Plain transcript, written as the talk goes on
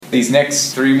These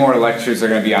next 3 more lectures are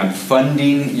going to be on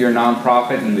funding your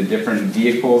nonprofit and the different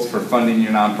vehicles for funding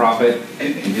your nonprofit.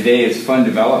 And today is fund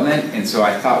development, and so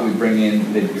I thought we'd bring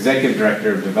in the Executive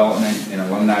Director of Development and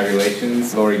Alumni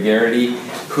Relations, Lori Garrity,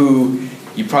 who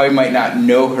you probably might not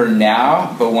know her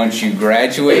now, but once you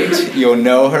graduate, you'll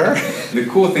know her. The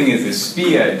cool thing is that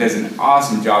SPEA does an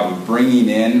awesome job of bringing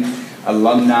in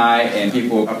alumni and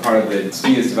people a part of the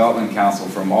SPEA's Development Council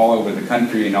from all over the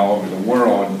country and all over the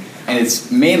world. And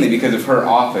it's mainly because of her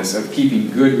office of keeping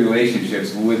good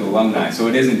relationships with alumni. So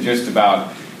it isn't just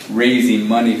about raising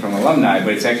money from alumni,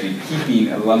 but it's actually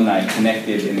keeping alumni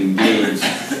connected and engaged.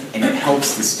 And it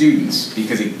helps the students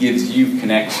because it gives you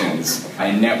connections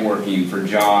and networking for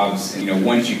jobs. And,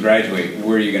 once you graduate,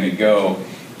 where are you going to go?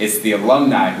 It's the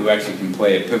alumni who actually can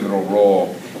play a pivotal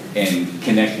role in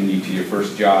connecting you to your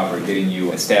first job or getting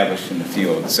you established in the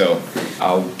field. So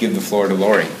I'll give the floor to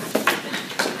Lori.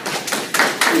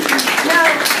 Now,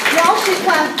 y'all should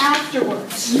clap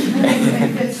afterwards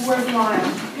if it's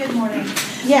worthwhile. Good morning.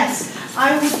 Yes,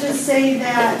 I would just say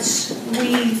that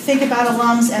we think about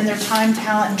alums and their time,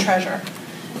 talent, and treasure.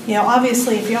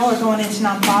 Obviously, if y'all are going into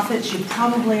nonprofits, you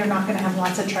probably are not going to have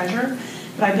lots of treasure,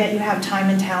 but I bet you have time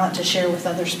and talent to share with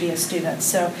other SPEA students.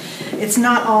 So it's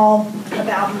not all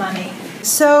about money.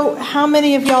 So how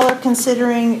many of y'all are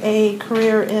considering a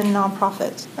career in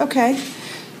nonprofits? Okay.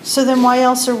 So then why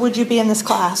else would you be in this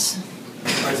class?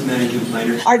 Arts management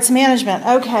minor. Arts management,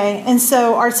 okay. And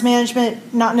so arts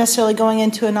management, not necessarily going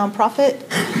into a nonprofit?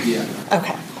 Yeah.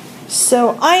 Okay.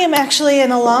 So I am actually an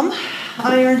alum.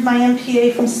 I earned my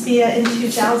MPA from SPEA in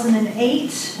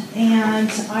 2008,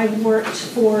 and I worked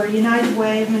for United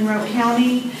Way of Monroe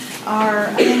County. Our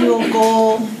annual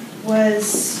goal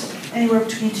was anywhere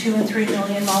between $2 and $3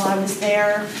 million while I was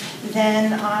there.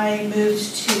 Then I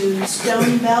moved to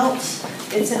Stone Belt.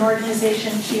 It's an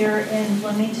organization here in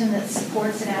Bloomington that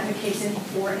supports and advocates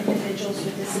for individuals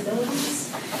with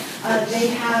disabilities. They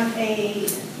have an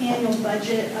annual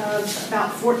budget of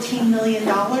about $14 million,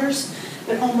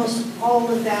 but almost all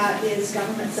of that is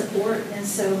government support, and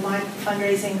so my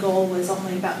fundraising goal was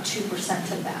only about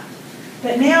 2% of that.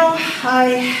 But now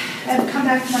I have come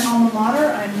back to my alma mater.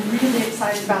 I'm really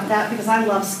excited about that because I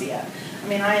love SPEA.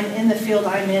 I am in the field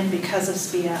I'm in because of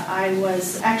SPEA. I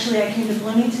came to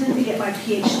Bloomington to get my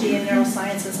PhD in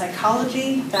neuroscience and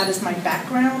psychology. That is my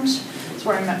background. It's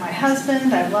where I met my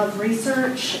husband. I love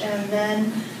research. And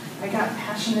then I got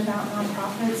passionate about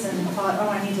nonprofits and thought,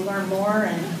 I need to learn more,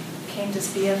 and came to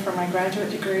SPEA for my graduate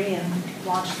degree and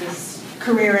launched this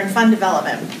career in fund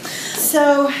development.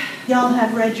 So y'all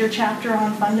have read your chapter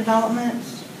on fund development.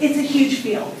 It's a huge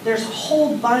field. There's a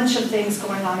whole bunch of things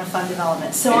going on in fund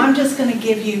development. So I'm just going to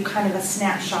give you kind of a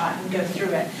snapshot and go through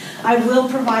it. I will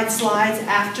provide slides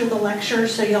after the lecture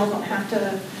so y'all don't have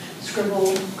to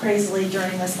scribble crazily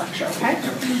during this lecture, okay?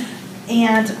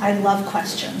 And I love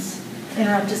questions.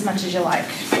 Interrupt as much as you like.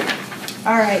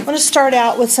 All right, I'm going to start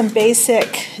out with some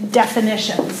basic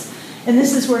definitions. And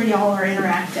this is where y'all are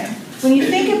interacting. When you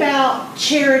think about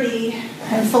charity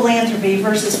and philanthropy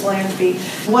versus philanthropy,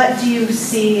 what do you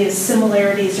see as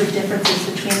similarities or differences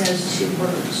between those two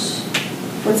words?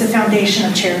 What's the foundation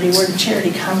of charity? Where did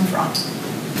charity come from?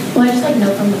 Well, I just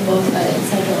know from the book that it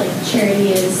said that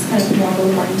charity is kind of more of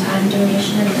a one-time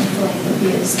donation, and then philanthropy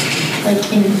is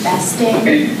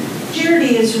investing.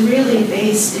 Charity is really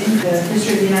based in the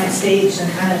history of the United States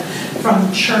and kind of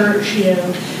from church,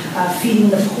 feeding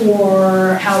the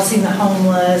poor, housing the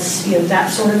homeless, that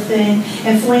sort of thing.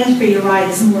 And philanthropy, you're right,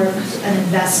 is more of an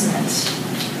investment.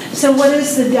 So what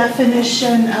is the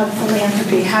definition of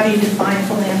philanthropy? How do you define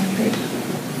philanthropy?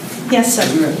 Yes, sir.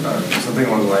 Isn't it something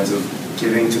along the lines of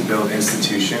giving to build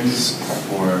institutions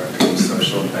for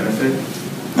social benefit?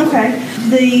 Okay.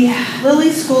 The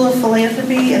Lilly School of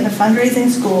Philanthropy and the Fundraising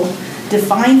School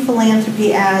define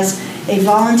philanthropy as a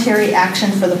voluntary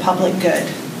action for the public good.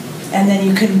 And then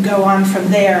you can go on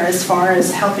from there as far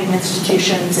as helping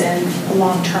institutions and a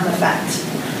long-term effect.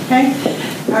 Okay?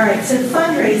 All right, so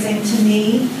fundraising to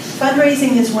me,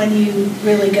 fundraising is when you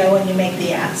really go and you make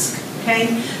the ask.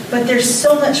 Okay? But there's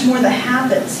so much more that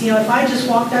happens. If I just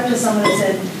walked up to someone and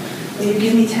said, will you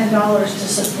give me $10 to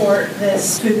support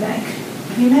this food bank?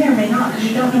 You may or may not, because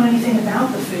you don't know anything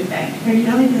about the food bank, or you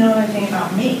don't even know anything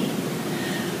about me.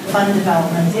 Fund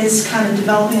development is kind of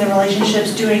developing the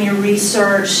relationships, doing your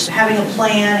research, having a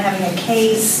plan, having a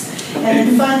case, and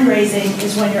then fundraising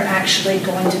is when you're actually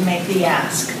going to make the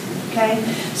ask. Okay?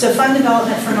 So fund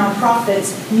development for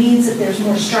nonprofits means that there's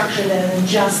more structure than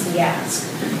just the ask.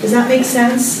 Does that make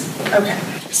sense? Okay.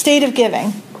 State of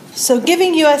giving. So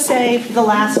Giving USA for the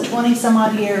last 20 some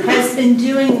odd years has been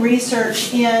doing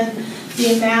research in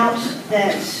the amount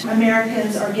that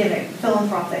Americans are giving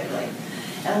philanthropically.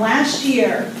 And last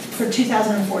year, for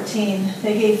 2014,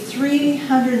 they gave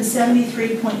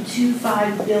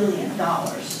 $373.25 billion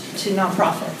to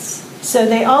nonprofits. So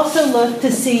they also look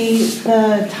to see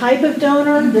the type of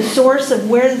donor, the source of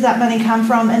where does that money come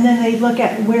from, and then they look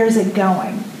at where is it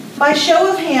going. By show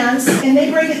of hands, and they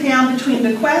break it down between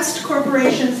bequests,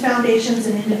 corporations, foundations,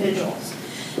 and individuals.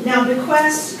 Now,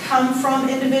 bequests come from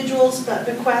individuals, but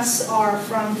bequests are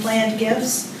from planned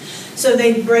gifts. So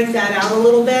they break that out a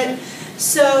little bit.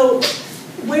 So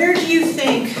where do you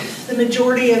think the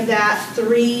majority of that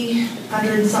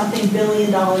 $300-something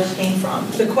billion came from?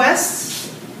 Bequests?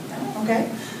 Okay.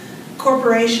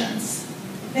 Corporations.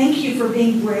 Thank you for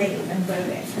being brave and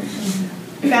voting.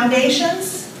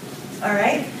 Foundations? All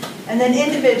right. And then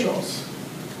individuals.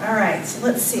 All right, so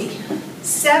let's see.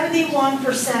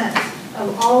 71%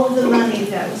 of all of the money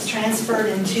that was transferred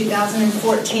in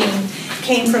 2014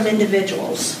 came from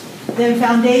individuals. Then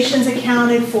foundations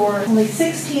accounted for only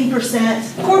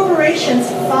 16%. Corporations,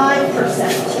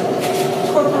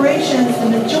 5%. Corporations, the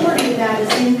majority of that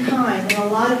is in kind, and a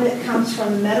lot of it comes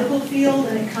from the medical field,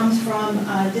 and it comes from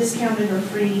discounted or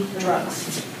free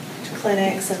drugs,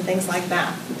 clinics and things like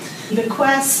that.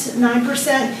 Bequests, 9%.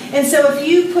 And so if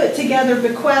you put together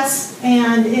bequests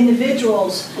and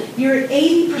individuals, your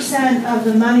 80% of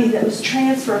the money that was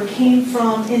transferred came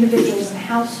from individuals and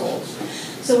households.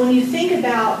 So when you think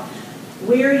about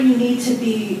where you need to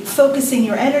be focusing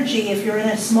your energy, if you're in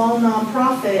a small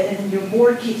nonprofit and your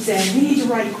board keeps saying, we need to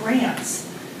write grants,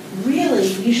 really,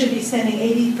 you should be spending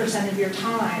 80% of your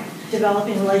time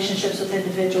developing relationships with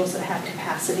individuals that have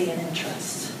capacity and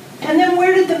interest. And then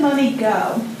where did the money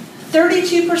go?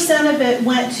 32% of it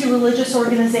went to religious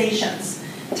organizations.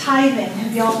 Tithing,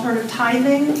 have you all heard of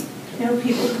tithing? You know,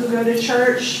 people who go to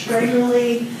church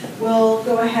regularly will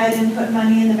go ahead and put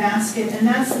money in the basket, and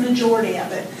that's the majority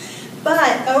of it.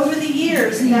 But over the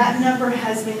years, that number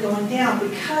has been going down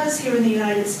because here in the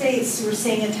United States, we're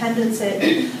seeing attendance at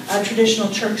traditional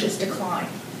churches decline.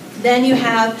 Then you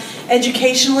have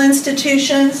educational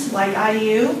institutions like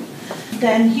IU,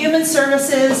 then human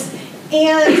services,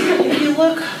 and if you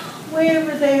look way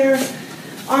over there,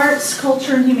 arts,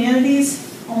 culture, and humanities,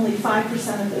 only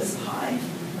 5% of this pie,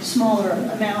 smaller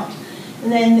amount.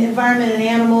 And then environment and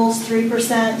animals,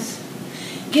 3%.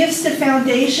 Gifts to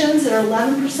foundations are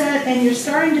 11%, and you're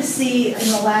starting to see in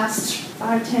the last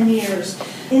 5-10 years,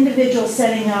 individuals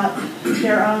setting up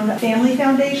their own family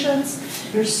foundations.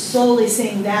 You're slowly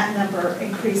seeing that number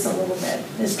increase a little bit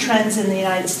as trends in the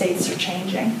United States are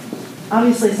changing.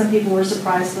 Obviously, some people were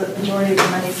surprised that the majority of the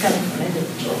money is coming from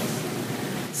individuals.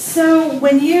 So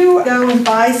when you go and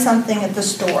buy something at the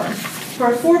store,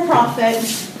 for a for-profit,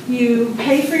 you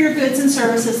pay for your goods and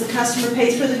services, the customer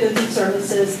pays for the goods and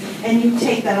services, and you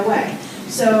take that away.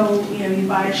 So, you know, you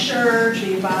buy a shirt, or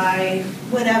you buy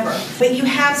whatever, but you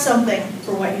have something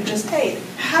for what you just paid.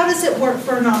 How does it work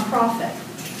for a nonprofit?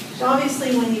 So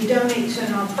obviously, when you donate to a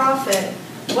nonprofit,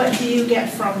 what do you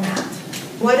get from that?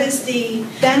 What is the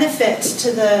benefit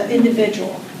to the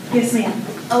individual? Yes, ma'am.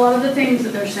 A lot of the things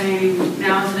that they're saying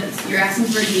now is that you're asking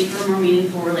for a deeper, more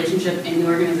meaningful relationship in the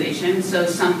organization, so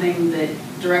something that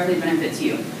directly benefits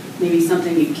you. Maybe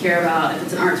something you care about. If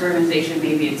it's an arts organization,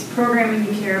 maybe it's programming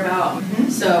you care about.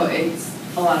 So it's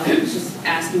a lot of it. It's just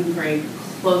asking for a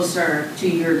closer to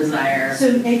your desire.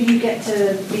 So maybe you get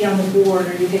to be on the board,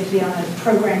 or you get to be on a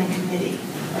programming committee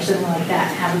or something like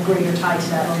that, have a greater tie to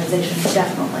that organization,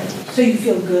 definitely. So you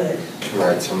feel good.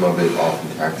 Right, some of it off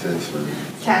in taxes.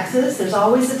 Taxes, there's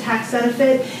always a tax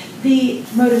benefit. The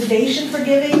motivation for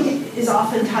giving is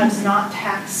oftentimes not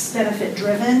tax benefit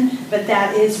driven, but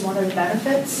that is one of the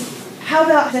benefits. How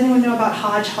about, does anyone know about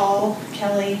Hodge Hall,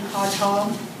 Kelly Hodge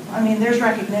Hall? I mean, there's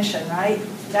recognition, right?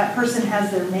 That person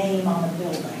has their name on a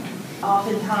building.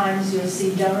 Oftentimes you'll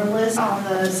see donor lists on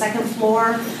the second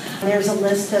floor. There's a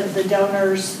list of the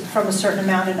donors from a certain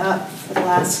amount and up for the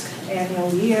last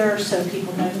annual year, so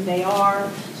people know who they are.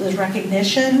 So there's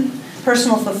recognition,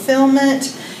 personal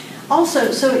fulfillment.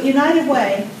 Also, so at United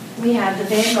Way, we have the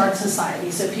Vanguard Society,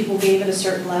 so people gave at a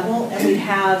certain level, and we'd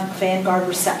have Vanguard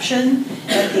reception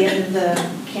at the end of the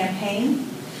campaign,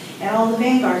 and all the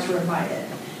Vanguards were invited.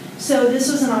 So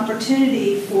this was an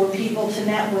opportunity for people to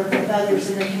network with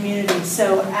others in their community.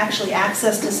 So actually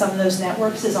access to some of those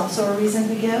networks is also a reason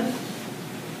to give.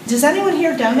 Does anyone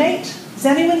here donate? Has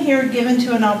anyone here given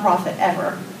to a nonprofit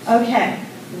ever? Okay,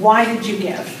 why did you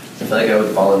give? I feel like I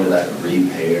would fall into that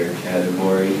repair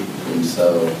category, and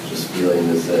so just feeling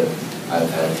as if I've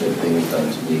had good things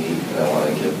done to me and I want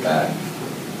to give back.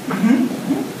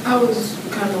 I was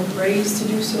kind of raised to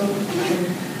do so.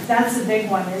 That's the big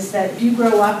one, is that if you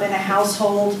grow up in a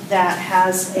household that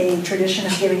has a tradition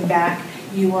of giving back,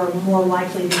 you are more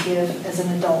likely to give as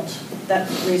an adult. That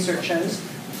research shows.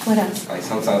 What else? Like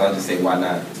sometimes I just say, why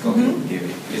not? Just go ahead and give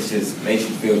it. It just makes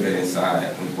you feel good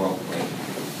inside when you walk away at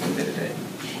the end of the day.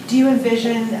 Do you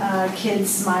envision kids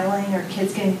smiling or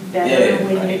kids getting better? Yeah,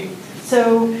 when like,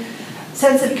 so,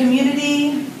 sense of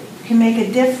community can make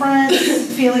a difference,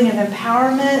 feeling of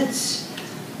empowerment,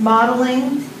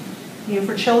 modeling,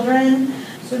 for children.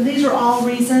 So these are all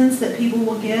reasons that people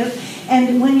will give.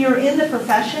 And when you're in the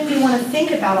profession, you want to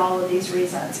think about all of these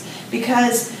reasons,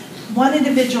 because one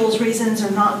individual's reasons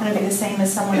are not going to be the same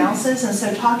as someone else's, and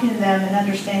so talking to them and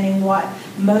understanding what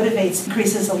motivates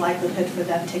increases the likelihood for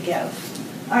them to give.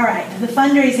 All right, the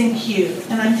fundraising cube,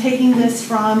 and I'm taking this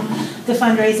from the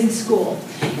fundraising school.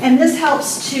 And this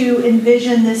helps to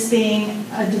envision this being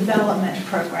a development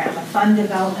program, a fund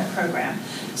development program.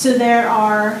 So there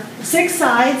are 6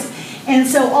 sides, and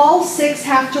so all 6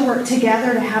 have to work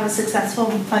together to have a successful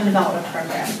fund development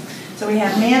program. So we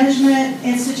have management,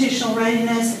 institutional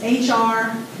readiness,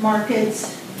 HR,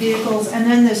 markets, vehicles, and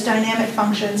then those dynamic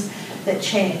functions that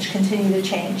change, continue to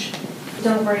change.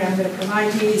 Don't worry, I'm going to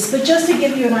provide these, but just to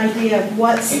give you an idea of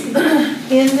what's in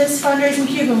this fundraising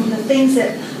cube and the things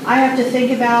that I have to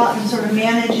think about and sort of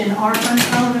manage in our fund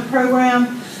development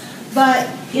program. But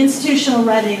institutional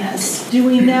readiness, do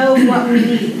we know what we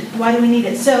need? Why do we need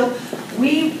it? So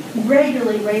we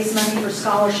regularly raise money for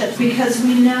scholarships because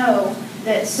we know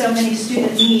that so many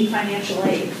students need financial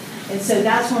aid. And so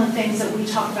that's one of the things that we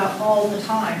talk about all the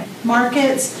time.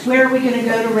 Markets, where are we going to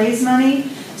go to raise money?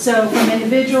 So from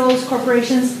individuals,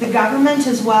 corporations, the government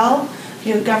as well.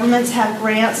 Governments have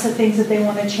grants and things that they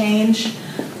want to change.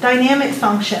 Dynamic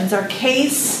functions are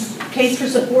case for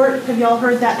support. Have you all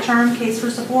heard that term, case for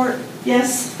support?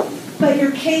 Yes? But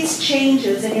your case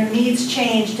changes and your needs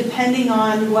change depending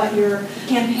on what your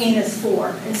campaign is for.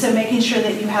 And so making sure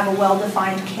that you have a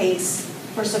well-defined case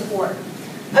for support.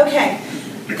 Okay,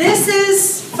 this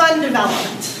is fund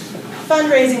development,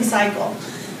 fundraising cycle.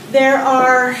 There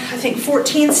are, I think,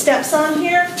 14 steps on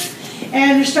here.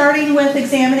 And you're starting with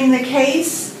examining the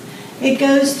case. It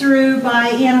goes through by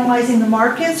analyzing the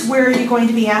markets. Where are you going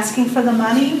to be asking for the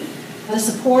money, the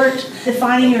support,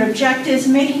 defining your objectives,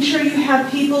 making sure you have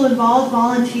people involved,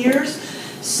 volunteers.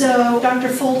 So Dr.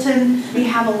 Fulton, we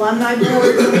have alumni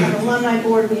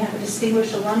board, we have a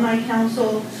distinguished alumni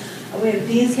council, we have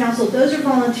Dean's Council. Those are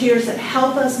volunteers that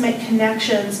help us make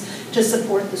connections to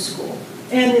support the school.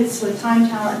 And it's with time,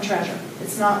 talent, and treasure.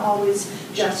 It's not always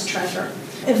just treasure.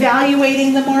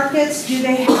 Evaluating the markets, do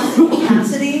they have the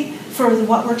capacity for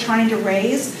what we're trying to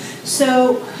raise?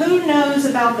 So who knows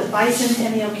about the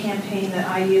bicentennial campaign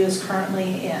that IU is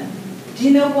currently in? Do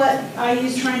you know what IU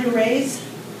is trying to raise?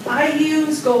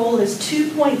 IU's goal is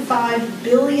 $2.5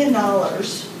 billion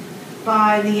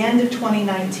by the end of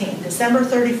 2019, December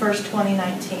 31st,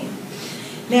 2019.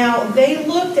 Now, they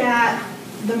looked at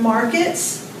the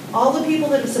markets, all the people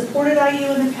that have supported IU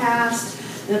in the past,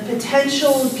 the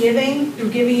potential giving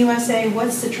through Giving USA,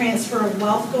 what's the transfer of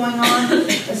wealth going on,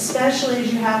 especially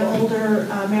as you have older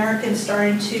Americans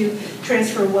starting to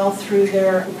transfer wealth through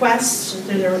their quests,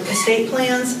 through their estate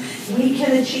plans. We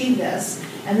can achieve this.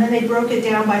 And then they broke it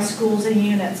down by schools and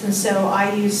units. And so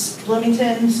IU's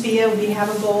Bloomington, SPIA, we have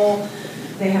a goal.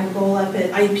 They have a goal up at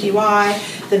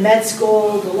IUPUI, the med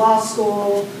school, the law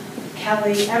school,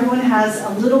 Kelly. Everyone has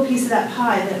a little piece of that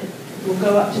pie that will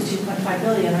go up to $2.5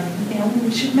 billion. And,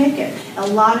 we should make it. A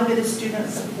lot of it is student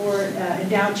support,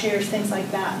 endowed chairs, things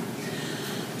like that.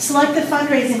 Select the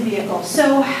fundraising vehicle.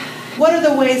 So what are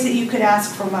the ways that you could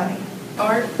ask for money?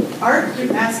 Art? Art?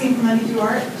 You're asking for money through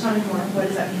art? Tell me more. What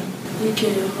does that mean? We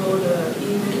can hold an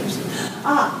event or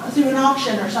something. Through an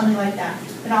auction or something like that.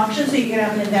 An auction, so you can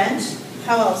have an event.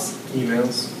 How else?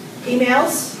 Emails.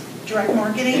 Emails, direct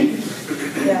marketing.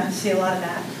 Yeah, I see a lot of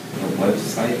that.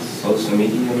 Websites, social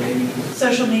media maybe?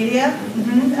 Social media.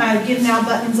 Give now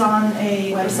buttons on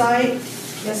a website.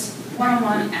 Yes.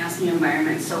 One-on-one asking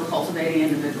environment, so cultivating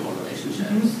individual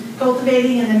relationships.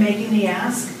 Cultivating and then making the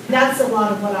ask. That's a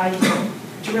lot of what I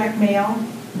do. Direct mail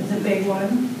is a big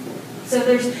one. So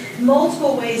there's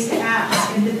multiple ways to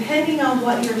ask, and depending on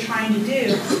what you're trying to do,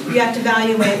 you have to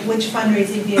evaluate which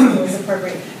fundraising vehicle is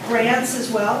appropriate. Grants as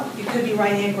well. You could be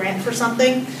writing a grant for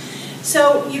something.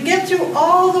 So you get through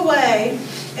all the way,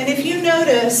 and if you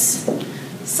notice,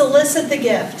 solicit the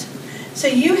gift. So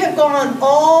you have gone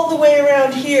all the way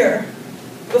around here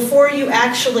before you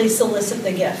actually solicit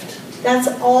the gift. That's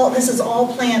all. This is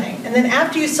all planning. And then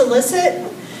after you solicit,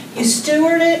 you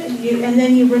steward it, and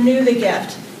then you renew the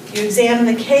gift. You examine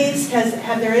the case,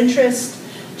 have their interest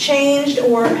changed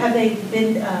or have they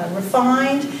been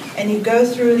refined, and you go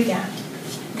through it again.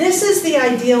 This is the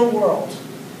ideal world.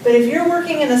 But if you're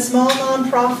working in a small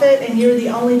nonprofit and you're the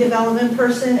only development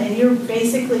person and you're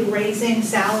basically raising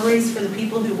salaries for the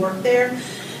people who work there,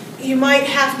 you might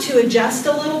have to adjust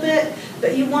a little bit,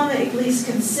 but you want to at least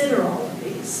consider all of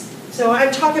these. So I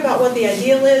talk about what the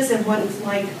ideal is and what it's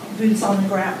like boots on the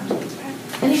ground.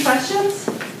 Any questions?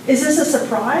 Is this a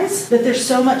surprise that there's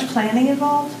so much planning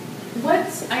involved?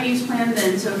 What's IU's plan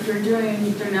then? So if you're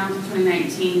doing through now to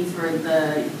 2019 for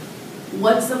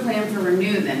what's the plan for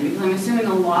Renew then? Because I'm assuming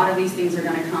a lot of these things are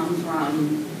going to come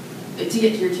from, to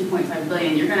get to your 2.5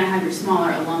 billion, you're going to have your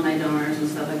smaller alumni donors and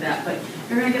stuff like that, but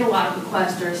you're going to get a lot of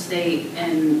bequests or estate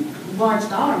and large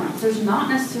dollar amounts. There's not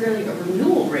necessarily a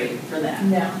renewal rate for that.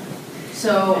 No.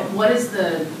 So what is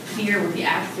the fear with the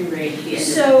apathy rate at the end of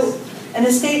So this? an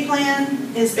estate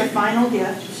plan is the final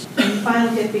gift, and the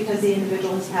final gift because the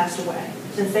individual has passed away.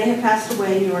 Since they have passed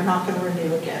away, you are not going to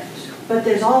renew a gift. But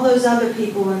there's all those other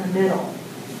people in the middle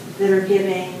that are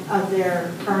giving of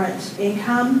their current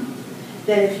income,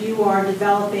 that if you are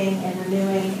developing and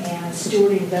renewing and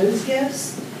stewarding those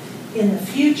gifts, in the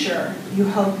future, you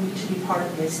hope to be part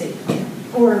of the estate plan.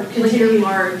 Or continued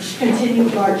large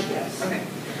gifts. Okay.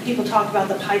 People talk about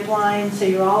the pipeline, so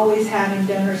you're always having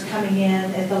donors coming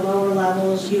in at the lower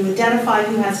levels. You identify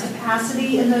who has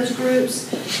capacity in those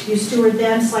groups. You steward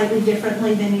them slightly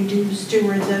differently than you do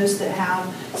steward those that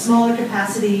have smaller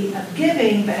capacity of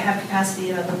giving but have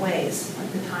capacity in other ways,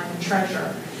 like the time and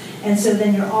treasure. And so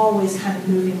then you're always kind of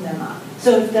moving them up.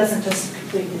 So it doesn't just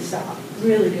completely stop.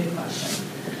 Really good question.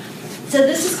 So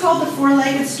this is called the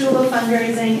four-legged stool of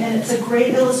fundraising, and it's a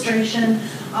great illustration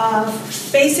of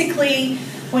basically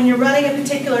when you're running a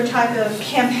particular type of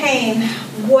campaign,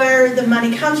 where the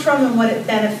money comes from and what it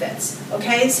benefits.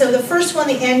 Okay, so the first one,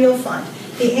 the annual fund.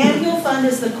 The annual fund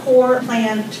is the core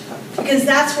plan because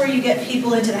that's where you get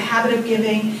people into the habit of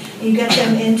giving, and you get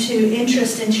them into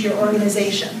interest into your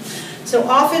organization. So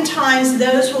oftentimes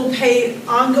those will pay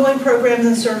ongoing programs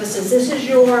and services. This is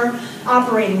your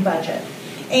operating budget.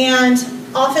 And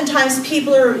oftentimes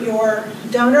people your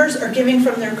donors are giving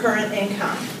from their current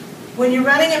income. When you're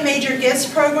running a major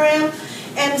gifts program,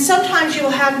 and sometimes you will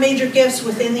have major gifts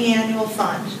within the annual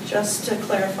fund, just to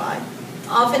clarify.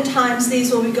 Oftentimes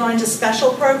these will be going to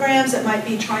special programs that might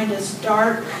be trying to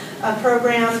start a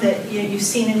program that you've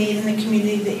seen a need in the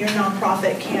community that your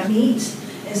nonprofit can't meet.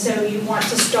 And so you want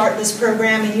to start this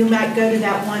program, and you might go to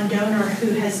that one donor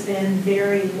who has been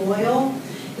very loyal,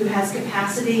 who has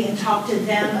capacity, and talk to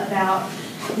them about,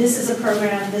 this is a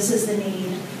program, this is the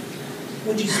need,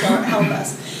 would you help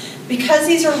us? Because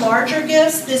these are larger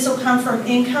gifts, this will come from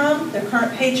income, their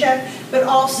current paycheck, but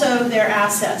also their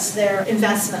assets, their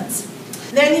investments.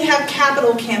 Then you have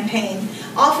capital campaign.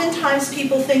 Oftentimes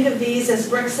people think of these as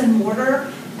bricks and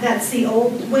mortar. That's the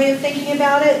old way of thinking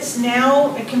about it.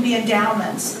 Now it can be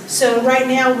endowments. So right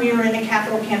now we are in a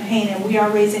capital campaign and we are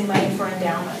raising money for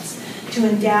endowments to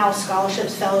endow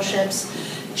scholarships, fellowships,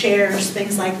 chairs,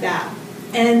 things like that.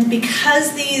 And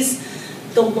because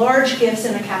the large gifts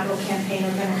in a capital campaign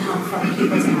are going to come from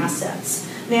people's assets.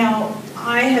 Now,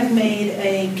 I have made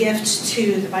a gift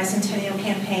to the Bicentennial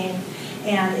campaign,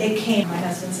 and it came from my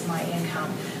husband's and my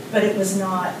income, but it was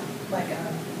not like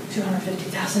a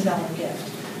 $250,000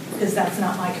 gift, because that's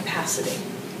not my capacity.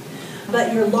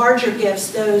 But your larger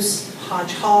gifts, those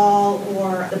Hodge Hall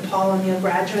or the Paul O'Neill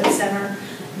Graduate Center,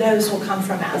 those will come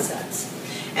from assets.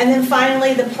 And then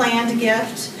finally, the planned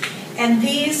gift, and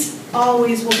these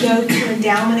always will go to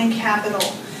endowment and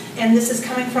capital, and this is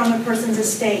coming from a person's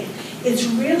estate. It's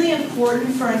really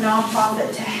important for a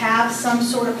nonprofit to have some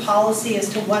sort of policy as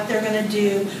to what they're going to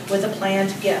do with a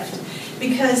planned gift.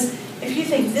 Because if you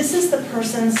think this is the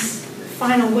person's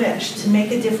final wish to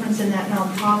make a difference in that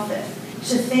nonprofit,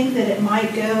 to think that it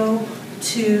might go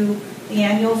to the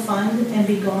annual fund and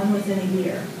be gone within a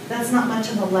year, that's not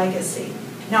much of a legacy.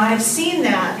 Now, I've seen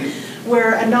that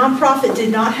where a nonprofit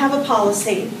did not have a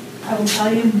policy. I will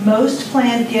tell you, most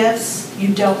planned gifts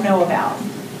you don't know about.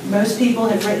 Most people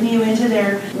have written you into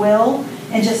their will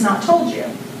and just not told you.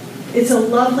 It's a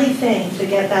lovely thing to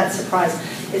get that surprise.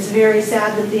 It's very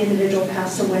sad that the individual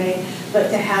passed away, but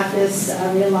to have this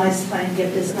realized planned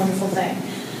gift is a wonderful thing.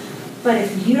 But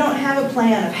if you don't have a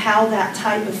plan of how that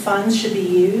type of funds should be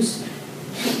used,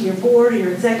 your board or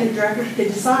your executive director could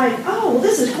decide, oh, well,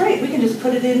 this is great. We can just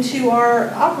put it into our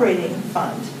operating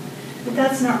fund. But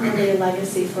that's not really a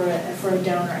legacy for a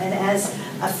donor. And as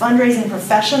a fundraising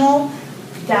professional,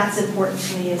 that's important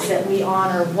to me, is that we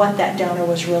honor what that donor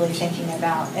was really thinking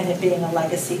about and it being a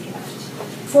legacy gift.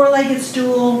 Four-legged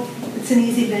stool, it's an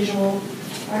easy visual.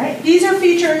 All right, these are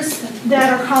features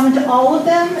that are common to all of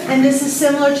them, and this is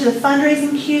similar to the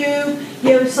fundraising cube.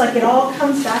 It's like it all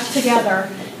comes back together.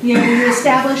 You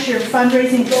establish your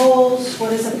fundraising goals,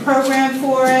 what is a program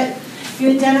for it. You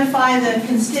identify the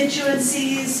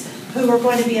constituencies who are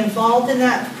going to be involved in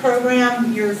that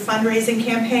program, your fundraising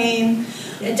campaign,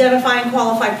 identifying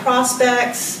qualified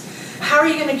prospects. How are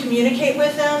you going to communicate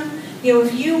with them?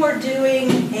 If you were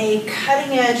doing a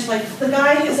cutting edge, like the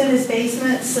guy who's in his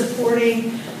basement supporting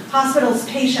hospitals'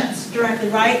 patients directly,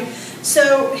 right?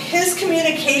 So his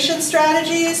communication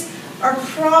strategies are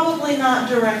probably not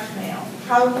direct mail,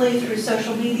 probably through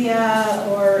social media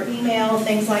or email,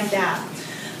 things like that.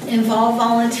 Involve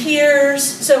volunteers.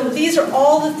 So these are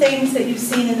all the things that you've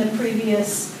seen in the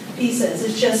previous pieces.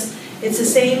 It's the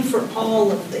same for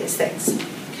all of these things.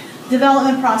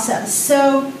 Development process.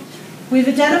 So we've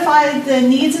identified the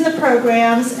needs in the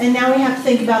programs, and now we have to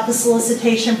think about the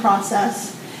solicitation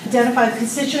process. Identify the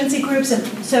constituency groups,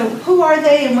 and so who are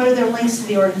they and what are their links to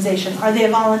the organization? Are they a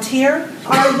volunteer?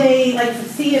 Are they like the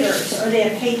theaters? Are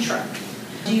they a patron?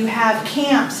 Do you have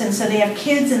camps, and so they have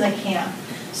kids in the camp?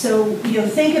 So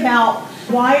think about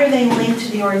why are they linked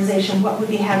to the organization? What would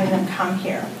be having them come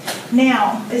here?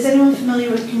 Now, is anyone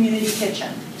familiar with Community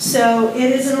Kitchen? So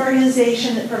it is an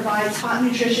organization that provides hot,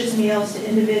 nutritious meals to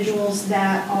individuals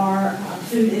that are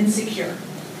food insecure.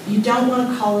 You don't want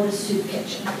to call it a soup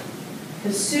kitchen,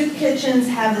 because soup kitchens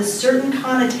have this certain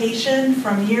connotation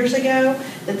from years ago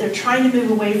that they're trying to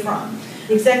move away from.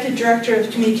 The executive director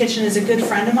of Community Kitchen is a good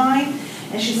friend of mine,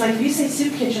 and she's like, if you say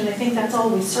soup kitchen, I think that's all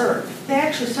we serve. They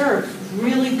actually serve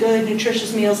really good,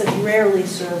 nutritious meals and rarely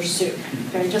serve soup.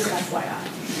 Okay, just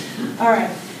FYI. All right.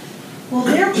 Well,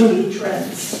 their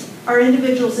patrons are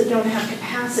individuals that don't have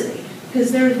capacity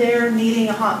because they're there needing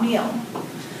a hot meal.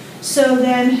 So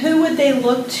then who would they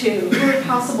look to? Who are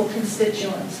possible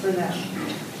constituents for them?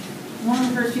 One of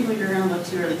the first people you're going to look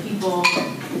to are the people,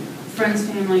 friends,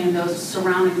 family, and those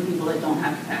surrounding the people that don't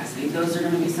have capacity. Those are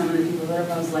going to be some of the people that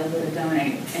are most likely to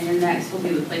donate. And your next will be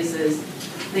the places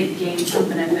that gain some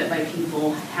benefit by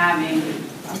people having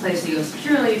a place to go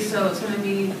securely. So it's going to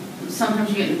be, sometimes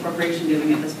you get into corporation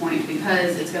giving at this point,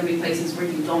 because it's going to be places where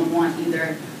you don't want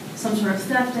either some sort of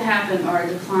theft to happen or a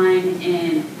decline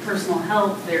in personal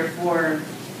health, therefore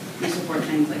you support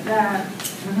things like that.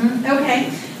 Mm-hmm.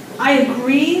 Okay, I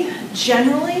agree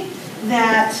generally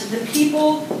that the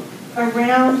people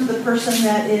around the person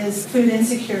that is food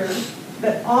insecure,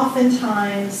 but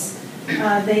oftentimes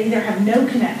they either have no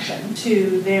connection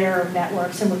to their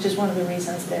networks, and which is one of the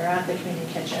reasons they're at the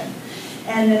community kitchen.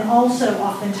 And then also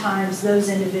oftentimes those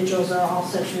individuals are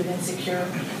also food insecure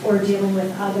or dealing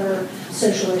with other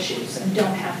social issues and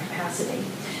don't have capacity.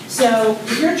 So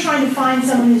if you're trying to find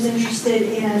someone who's interested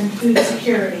in food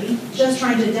security, just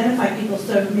trying to identify people,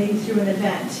 so maybe through an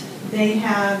event. They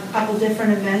have a couple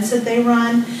different events that they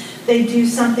run. They do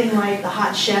something like the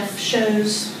hot chef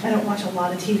shows. I don't watch a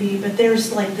lot of TV, but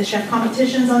there's like the chef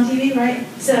competitions on TV, right?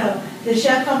 So the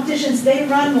chef competitions, they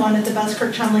run one at the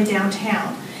Buskirk Chumley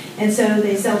downtown. And so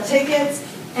they sell tickets.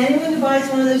 Anyone who buys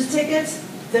one of those tickets,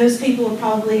 those people are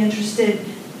probably interested,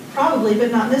 probably, but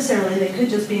not necessarily. They could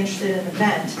just be interested in an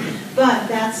event. But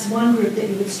that's one group that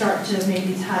you would start to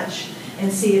maybe touch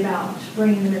and see about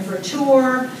bringing them in for a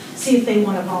tour, see if they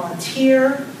want to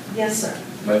volunteer. Yes, sir.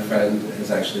 My friend has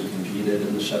actually competed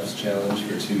in the Chef's Challenge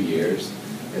for 2 years.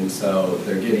 And so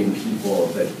they're getting people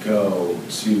that go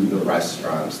to the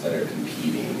restaurants that are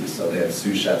competing. So they have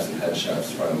sous chefs and head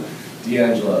chefs from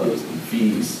D'Angelo's and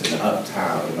Feast and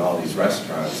Uptown and all these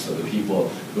restaurants. So the people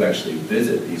who actually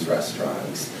visit these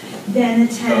restaurants, then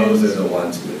attend. Those are the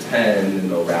ones who attend, and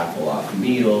they'll raffle off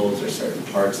meals or certain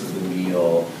parts of the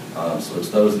meal. So it's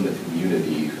those in the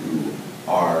community who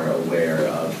are aware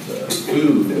of the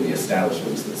food and the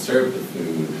establishments that serve the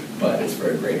food, but it's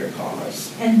for a greater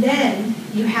cause. And then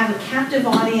you have a captive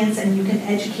audience and you can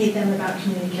educate them about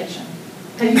Community Kitchen.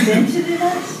 Have you been to the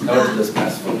event? I went to this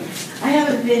past one. I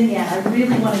haven't been yet. I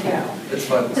really want to go. It's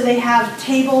fun. So they have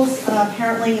tables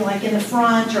apparently like in the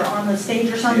front or on the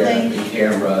stage or something? Yeah, and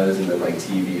cameras and then like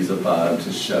TVs above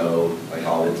to show like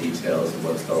all the details of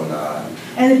what's going on.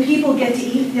 And the people get to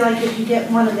eat, like if you get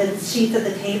one of the seats at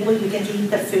the table, you get to eat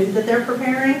the food that they're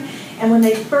preparing. And when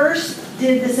they first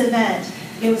did this event,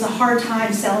 it was a hard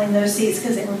time selling those seats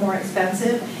because they were more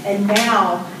expensive. And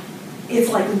now it's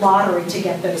like lottery to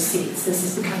get those seats. This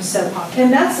has become so popular.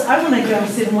 And I want to go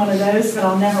sit in one of those, but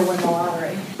I'll never win the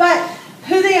lottery. But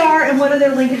who they are and what are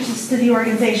their linkages to the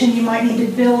organization, you might need to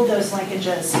build those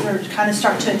linkages or kind of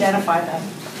start to identify them.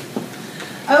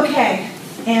 Okay,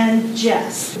 and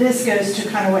Jess, this goes to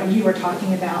kind of what you were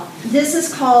talking about. This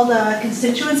is called a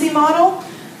constituency model.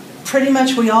 pretty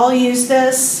much we all use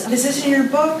this. Is this in your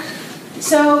book?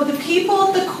 So the people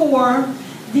at the core,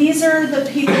 these are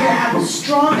the people that have the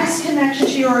strongest connection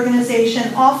to your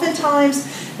organization. Oftentimes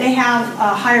they have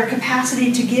a higher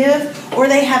capacity to give, or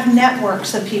they have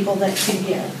networks of people that can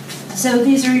give. So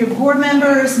these are your board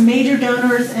members, major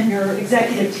donors, and your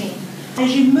executive team.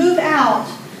 As you move out,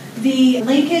 the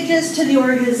linkages to the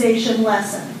organization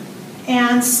lessen.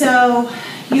 And so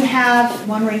you have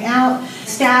one ring out,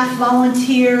 staff,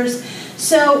 volunteers.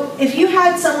 So if you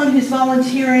had someone who's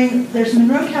volunteering, there's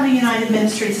Monroe County United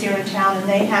Ministries here in town, and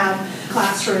they have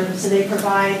classrooms. So they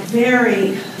provide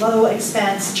very low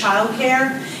expense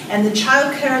childcare, and the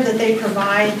childcare that they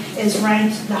provide is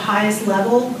ranked the highest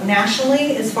level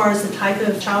nationally as far as the type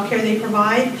of childcare they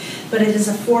provide, but it is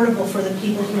affordable for the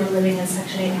people who are living in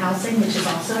Section 8 housing, which is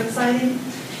also exciting.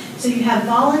 So you have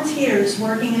volunteers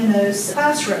working in those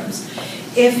classrooms.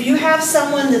 If you have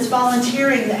someone that's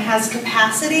volunteering that has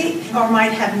capacity or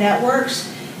might have networks,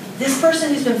 this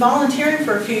person who's been volunteering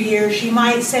for a few years, you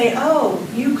might say, oh,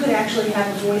 you could actually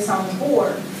have a voice on the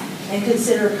board and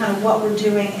consider kind of what we're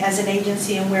doing as an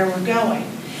agency and where we're going,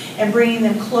 and bringing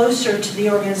them closer to the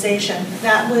organization.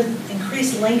 That would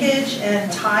increase linkage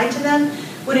and tie to them,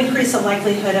 would increase the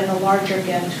likelihood of a larger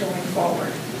gift going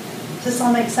forward. Does this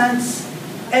all make sense?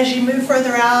 As you move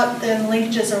further out, then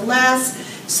linkages are less.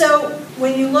 So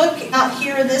when you look out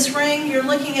here in this ring, you're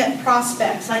looking at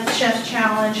prospects like the Chef's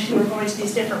Challenge who are going to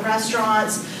these different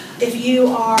restaurants. If you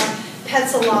are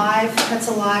Pets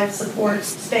Alive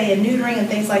supports spay and neutering and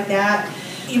things like that.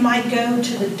 You might go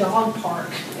to the dog park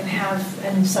and have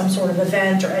some sort of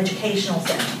event or educational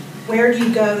thing. Where do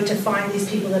you go to find these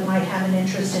people that might have an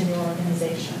interest in your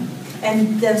organization?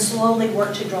 And then slowly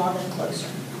work to draw them closer.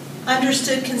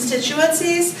 Understood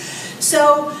constituencies.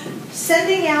 So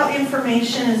sending out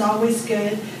information is always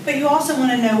good, but you also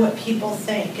want to know what people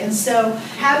think. And so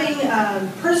having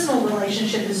a personal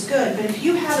relationship is good, but if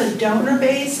you have a donor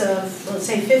base of, let's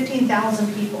say,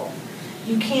 15,000 people,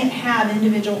 you can't have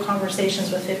individual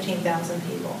conversations with 15,000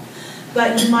 people.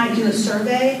 But you might do a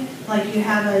survey, like you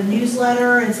have a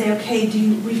newsletter and say, okay,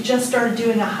 we've just started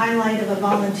doing a highlight of a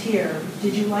volunteer.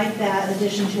 Did you like that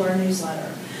addition to our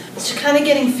newsletter? So kind of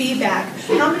getting feedback.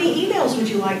 How many emails would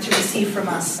you like to receive from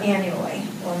us annually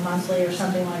or monthly or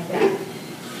something like that?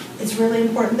 It's really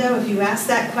important, though, if you ask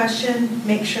that question,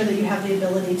 make sure that you have the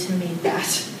ability to meet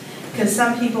that. Because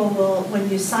some people will, when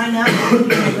you sign up and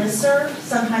do a listserv,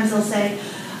 sometimes they'll say,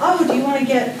 oh, do you want to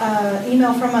get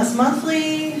email from us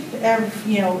monthly,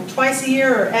 twice a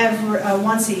year, or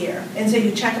once a year? And so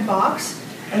you check a box,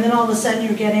 and then all of a sudden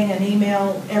you're getting an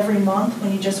email every month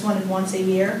when you just wanted once a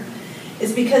year.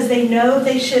 It's because they know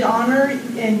they should honor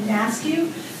and ask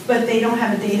you, but they don't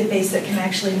have a database that can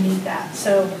actually meet that.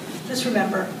 So just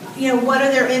remember, what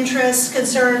are their interests,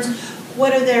 concerns,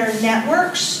 what are their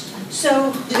networks?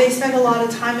 So do they spend a lot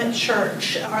of time at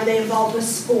church? Are they involved with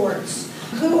sports?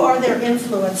 Who are their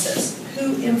influences?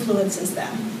 Who influences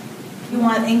them? You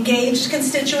want engaged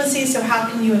constituencies, so how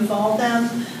can you involve them?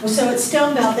 So at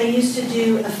Stonebelt, they used to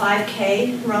do a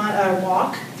 5K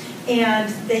walk. And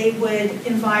they would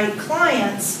invite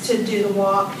clients to do the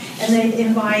walk, and they'd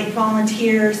invite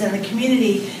volunteers and the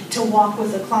community to walk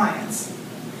with the clients.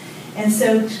 And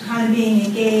so kind of being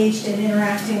engaged and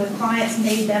interacting with clients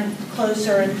made them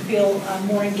closer and feel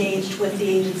more engaged with the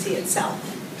agency itself.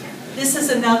 This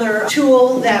is another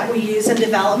tool that we use in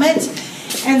development.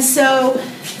 And so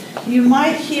you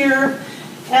might hear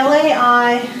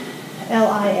LAI,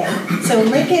 LIA. So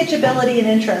linkage, ability, and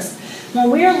interest. When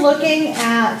we are looking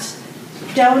at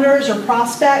donors or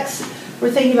prospects, we're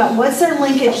thinking about what's their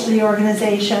linkage to the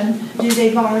organization. Do they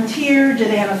volunteer? Do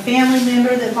they have a family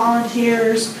member that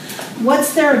volunteers?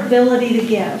 What's their ability to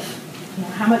give?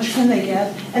 How much can they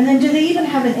give? And then do they even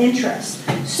have an interest?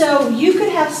 So you could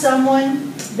have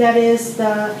someone that is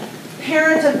the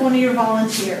parent of one of your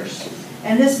volunteers,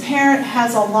 and this parent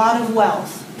has a lot of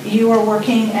wealth. You are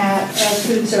working at a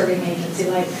food serving agency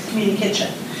like Community Kitchen.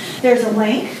 There's a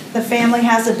link. The family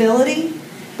has ability.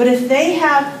 But if they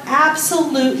have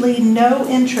absolutely no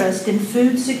interest in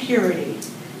food security,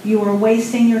 you are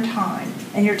wasting your time,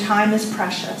 and your time is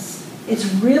precious. It's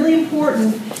really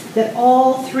important that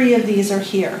all three of these are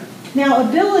here. Now,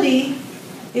 ability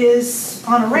is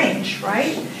on a range,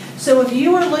 right? So if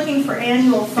you are looking for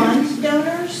annual fund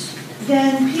donors,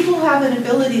 then people who have an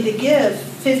ability to give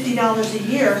 $50 a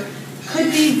year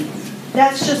could be,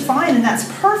 that's just fine and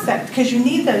that's perfect because you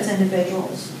need those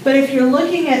individuals. But if you're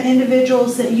looking at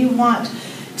individuals that you want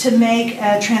to make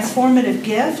a transformative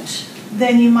gift,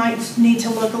 then you might need to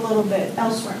look a little bit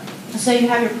elsewhere. So you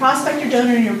have your prospect, your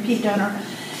donor, and your repeat donor.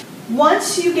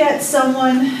 Once you get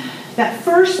someone That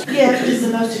first gift is the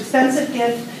most expensive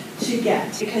gift to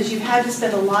get because you've had to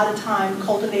spend a lot of time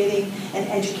cultivating and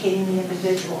educating the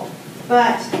individual.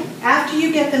 But after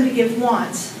you get them to give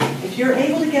once, if you're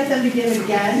able to get them to give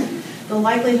again, the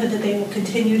likelihood that they will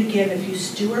continue to give if you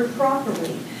steward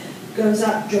properly goes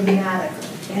up dramatically.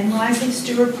 And when I say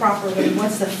steward properly,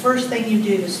 what's the first thing you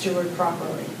do to steward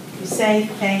properly? You say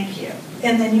thank you,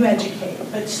 and then you educate.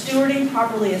 But stewarding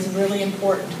properly is really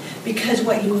important because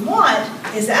what you want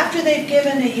is after they've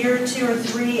given a year or 2 or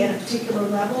 3 at a particular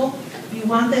level, you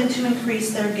want them to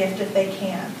increase their gift if they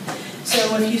can.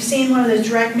 So if you've seen one of those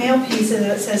direct mail pieces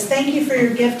that says, thank you for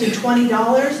your gift of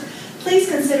 $20, please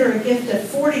consider a gift of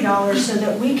 $40 so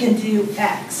that we can do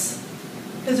X.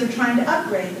 Because they're trying to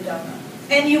upgrade the donor.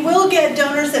 And you will get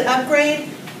donors that upgrade,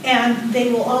 and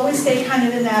they will always stay kind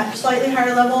of in that slightly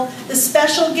higher level. The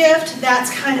special gift,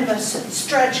 that's kind of a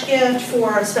stretch gift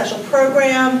for a special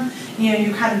program. You know,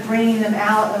 you're kind of bringing them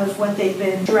out of what they've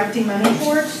been directing money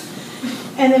towards.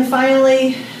 And then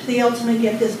finally, the ultimate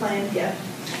gift is planned gift.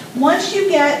 Once you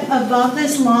get above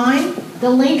this line, the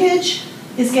linkage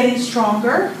is getting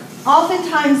stronger.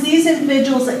 Oftentimes, these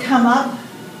individuals that come up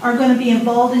are going to be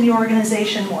involved in the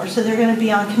organization more. So they're going to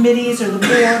be on committees or the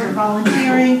board or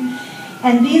volunteering.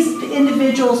 And these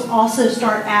individuals also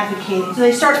start advocating. So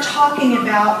they start talking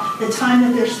about the time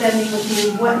that they're spending with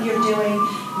you, what you're doing,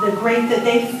 the great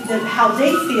how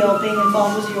they feel being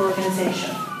involved with your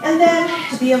organization. And then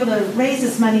to be able to raise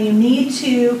this money, you need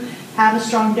to have a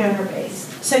strong donor base.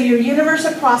 So your universe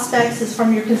of prospects is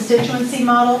from your constituency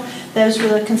model. Those were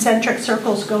the concentric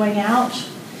circles going out.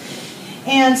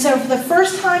 And so for the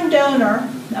first-time donor,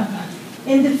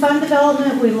 in the fund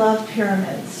development, we love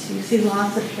pyramids. You see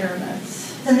lots of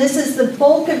pyramids. And this is the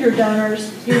bulk of your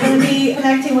donors. You're going to be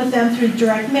connecting with them through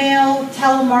direct mail,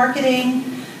 telemarketing,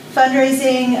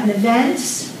 fundraising, and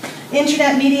events,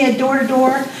 internet media,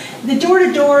 door-to-door. The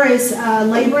door-to-door is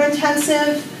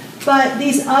labor-intensive, but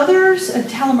these others,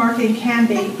 telemarketing can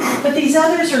be, but these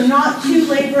others are not too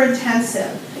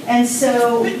labor-intensive. And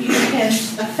so you can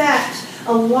affect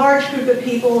a large group of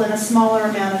people in a smaller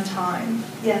amount of time.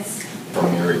 Yes?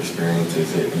 From your experience,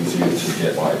 is it easier to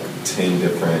get like 10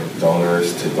 different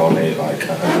donors to donate like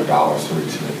 $100 to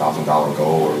reach a $1,000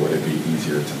 goal, or would it be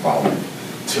easier to find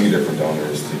 2 different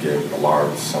donors to give a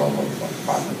large sum of like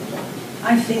 $500?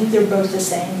 I think they're both the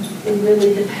same. It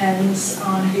really depends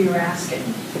on who you're asking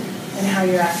and how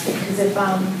you're asking.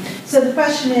 Because so the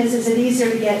question is it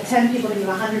easier to get 10 people to give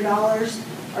 $100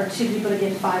 or 2 people to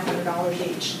give $500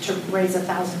 each to raise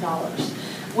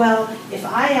 $1,000? Well, if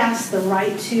I ask the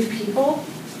right 2 people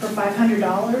for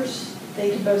 $500,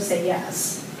 they could both say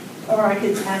yes. Or I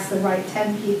could ask the right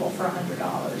 10 people for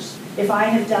 $100. If I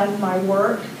have done my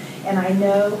work and I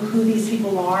know who these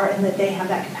people are and that they have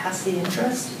that capacity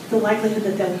interest, the likelihood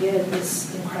that they'll give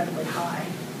is incredibly high.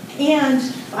 And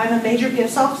I'm a major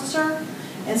gifts officer,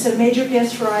 and so major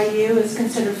gifts for IU is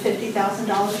considered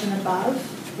 $50,000 and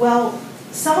above. Well,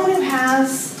 someone who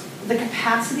has the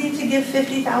capacity to give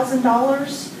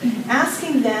 $50,000,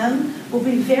 asking them will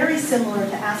be very similar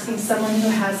to asking someone who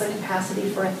has the capacity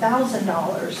for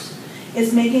 $1,000.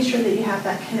 It's making sure that you have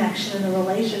that connection and the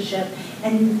relationship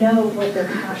and you know what their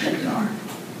passions are.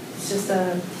 It's just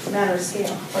a matter of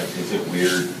scale. Like, is it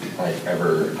weird, like,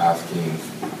 ever asking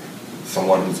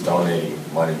someone who's donating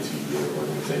money to your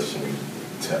organization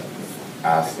to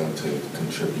ask them to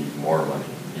contribute more money,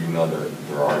 even though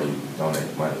they're already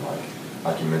donating money?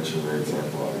 Like you mentioned your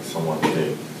example, like someone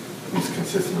who's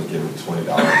consistently giving $20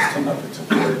 to up to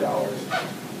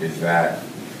 $40. Is that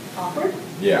awkward?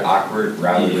 Yeah, awkward,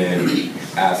 rather than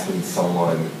asking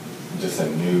someone, just a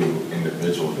new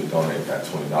individual, to donate that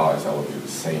 $20. That would be the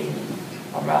same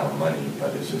amount of money,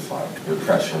 but it's just like you're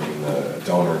pressuring the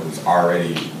donor who's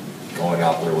already going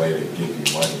out their way to give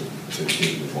you money to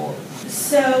give you more.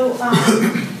 So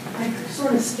I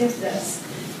sort of skipped this,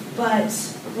 but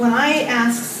when I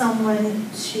ask someone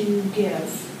to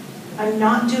give, I'm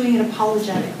not doing it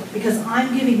apologetically because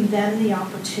I'm giving them the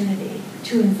opportunity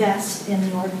to invest in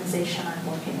the organization I'm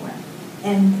working with.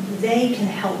 And they can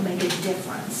help make a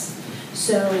difference.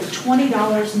 So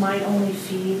 $20 might only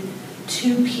feed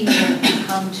 2 people who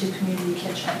come to Community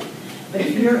Kitchen. But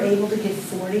if you're able to give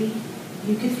 40,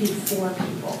 you could feed 4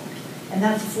 people. And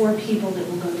that's 4 people that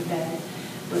will go to bed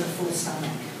with a full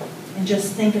stomach. And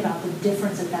just think about the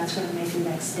difference that that's going to make the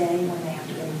next day when they have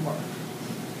to go to work.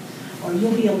 Or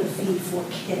you'll be able to feed 4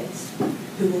 kids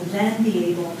who will then be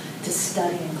able to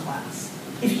study in class.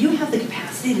 If you have the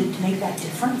capacity to make that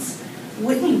difference,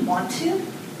 wouldn't you want to?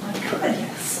 My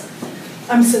goodness.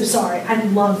 I'm so sorry. I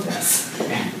love this.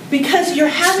 Because you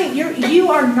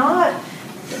are not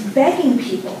begging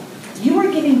people. You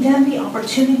are giving them the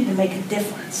opportunity to make a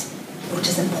difference, which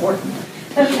is important.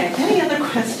 Okay, any other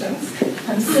questions?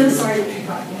 I'm so sorry to pick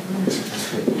on you.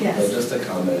 Yes. So just a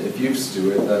comment, if you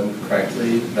steward them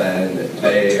correctly, then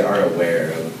they are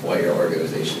aware of what your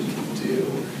organization can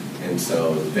do. And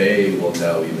so they will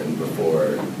know even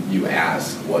before you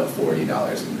ask what $40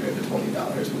 compared to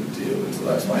 $20 would do. And so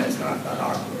that's why it's not that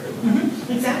awkward.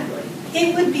 Mm-hmm. Exactly.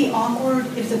 It would be awkward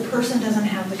if the person doesn't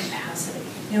have the capacity.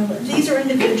 You know, these are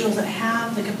individuals that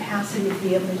have the capacity to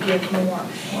be able to give more.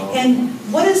 And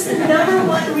what is the number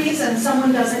one reason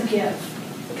someone doesn't give?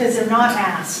 Because they're not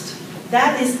asked.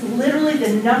 That is literally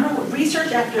the number one,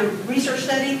 research after research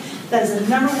study, that is the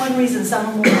number one reason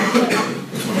someone will not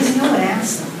give. Because no one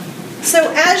asks them.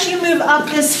 So as you move up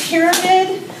this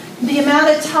pyramid, the amount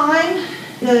of time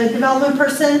the development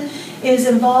person is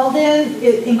involved in,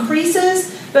 it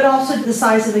increases, but also the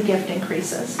size of the gift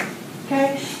increases.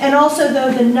 Okay? And also,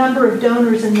 though, the number of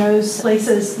donors in those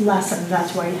places lessens.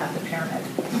 That's why you have the pyramid.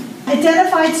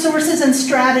 Identified sources and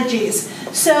strategies.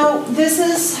 So this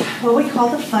is what we call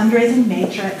the fundraising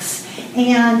matrix.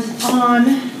 And on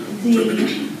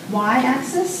the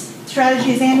y-axis,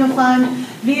 strategies, annual fund,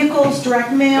 vehicles,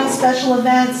 direct mail, special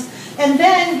events. And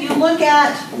then you look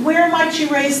at where might you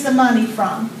raise the money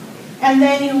from. And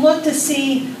then you look to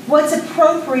see what's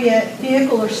appropriate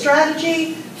vehicle or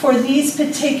strategy for these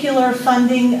particular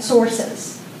funding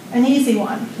sources. An easy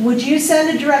one. Would you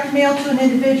send a direct mail to an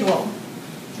individual?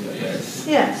 Yes.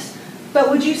 Yes. But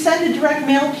would you send a direct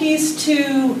mail piece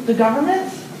to the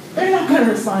government? They're not going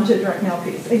to respond to a direct mail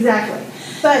piece. Exactly.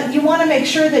 But you want to make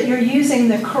sure that you're using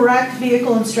the correct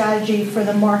vehicle and strategy for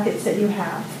the markets that you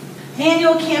have.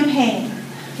 Annual campaign.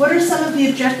 What are some of the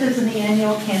objectives in the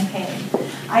annual campaign?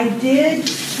 I did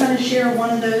kind of share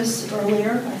one of those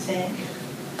earlier, I think.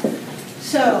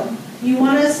 So you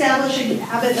want to establish a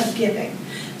habit of giving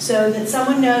so that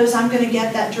someone knows I'm going to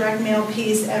get that direct mail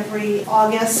piece every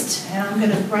August and I'm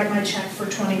going to write my check for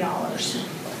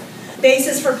 $20.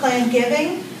 Basis for planned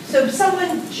giving. So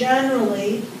someone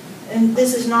generally, and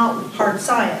this is not hard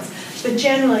science, but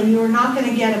generally you are not going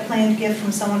to get a planned gift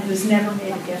from someone who's never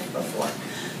made a gift before.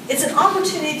 It's an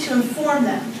opportunity to inform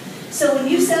them. So when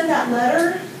you send that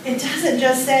letter, it doesn't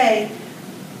just say,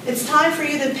 it's time for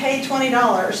you to pay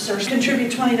 $20 or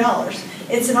contribute $20.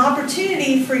 It's an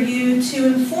opportunity for you to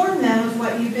inform them of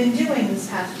what you've been doing this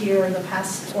past year or the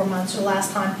past 4 months or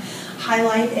last time.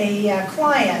 Highlight a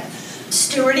client.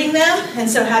 Stewarding them, and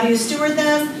so how do you steward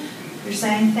them? You're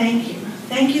saying thank you.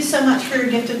 Thank you so much for your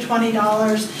gift of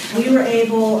 $20. We were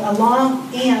able,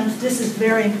 and this is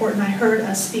very important, I heard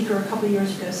a speaker a couple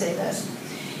years ago say this.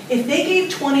 If they gave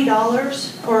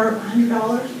 $20 or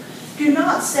 $100, do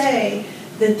not say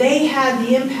that they had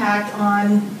the impact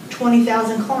on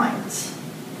 20,000 clients,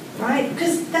 right?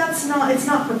 Because it's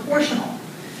not proportional.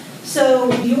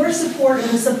 So your support and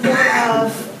the support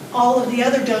of all of the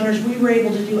other donors, we were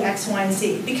able to do X, Y, and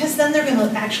Z, because then they're going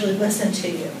to actually listen to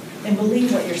you and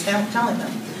believe what you're telling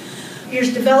them. You're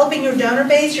developing your donor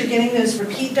base, you're getting those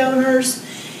repeat donors,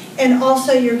 and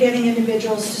also you're getting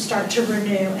individuals to start to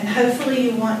renew. And hopefully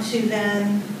you want to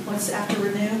then, what's after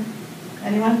renew?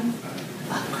 Anyone?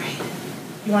 Upgrade.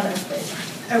 You want to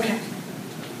upgrade. Okay.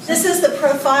 This is the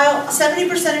profile.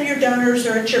 70% of your donors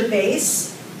are at your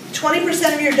base.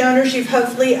 20% of your donors you've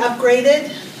hopefully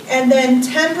upgraded. And then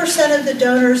 10% of the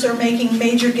donors are making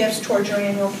major gifts towards your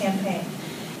annual campaign.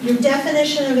 Your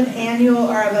definition of an annual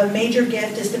or of a major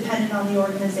gift is dependent on the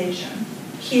organization.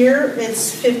 Here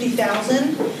it's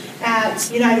 $50,000.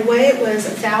 At United Way it was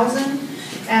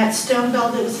 $1,000. At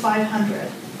Stonebelt it was $500.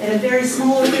 At a very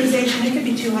small organization it could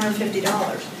be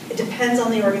 $250. It depends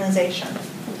on the organization.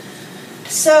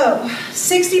 So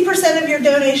 60% of your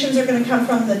donations are going to come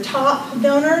from the top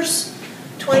donors,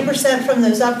 20% from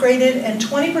those upgraded, and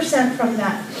 20% from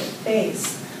that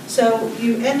base. So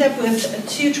you end up with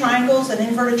two triangles, an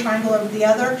inverted triangle over the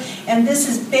other, and this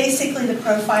is basically the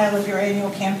profile of your annual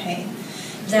campaign.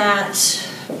 That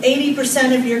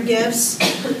 80% of your gifts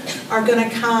are going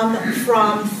to come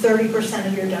from 30%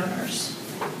 of your donors.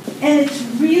 And it's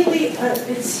really, it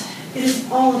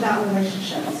is all about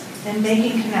relationships and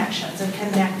making connections and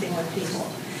connecting with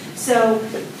people. So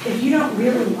if you don't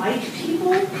really like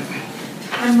people,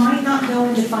 I might not go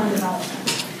into fund development.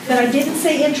 But I didn't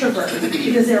say introvert,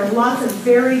 because there are lots of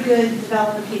very good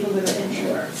development people that are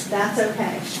introverts. That's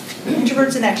okay.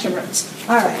 Introverts and extroverts.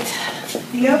 All right.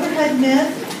 The overhead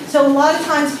myth. So a lot of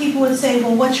times people would say,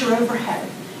 well, what's your overhead?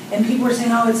 And people are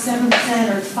saying, oh, it's 7%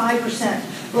 or it's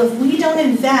 5%. Well, if we don't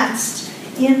invest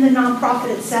in the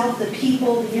nonprofit itself, the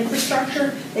people, the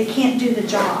infrastructure, they can't do the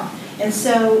job. And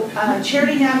so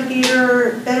Charity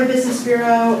Navigator, Better Business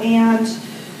Bureau, and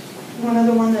one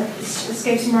other one that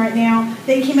escapes me right now.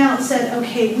 They came out and said,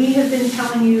 okay, we have been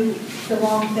telling you the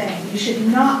wrong thing. You should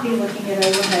not be looking at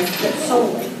overhead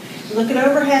solely. You look at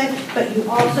overhead, but you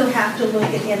also have to look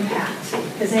at impact,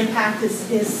 because impact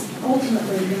is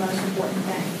ultimately the most important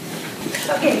thing.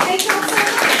 Okay, thank you all so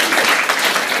much.